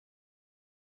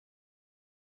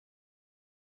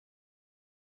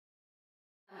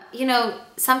you know,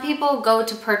 some people go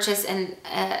to purchase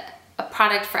a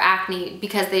product for acne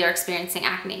because they are experiencing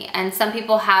acne, and some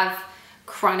people have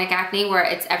chronic acne where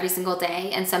it's every single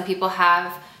day, and some people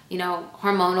have, you know,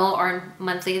 hormonal or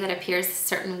monthly that appears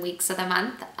certain weeks of the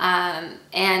month.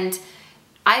 And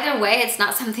either way, it's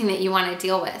not something that you want to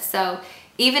deal with. So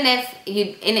even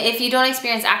if you don't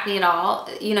experience acne at all,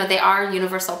 you know, they are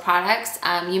universal products.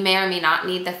 You may or may not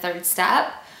need the third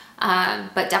step,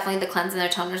 but definitely the cleanse and the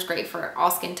toner is great for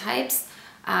all skin types.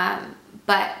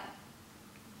 But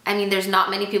I mean, there's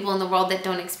not many people in the world that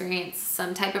don't experience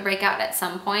some type of breakout at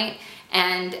some point,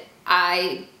 and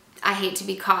I hate to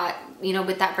be caught, you know,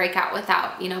 with that breakout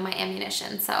without, you know, my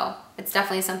ammunition. So it's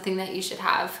definitely something that you should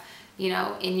have, you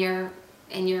know, in your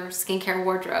skincare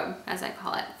wardrobe, as I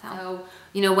call it. So,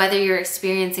 you know, whether you're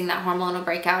experiencing that hormonal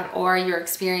breakout or you're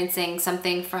experiencing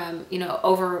something from, you know,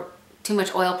 over too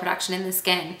much oil production in the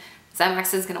skin,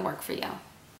 Zimaxa is going to work for you.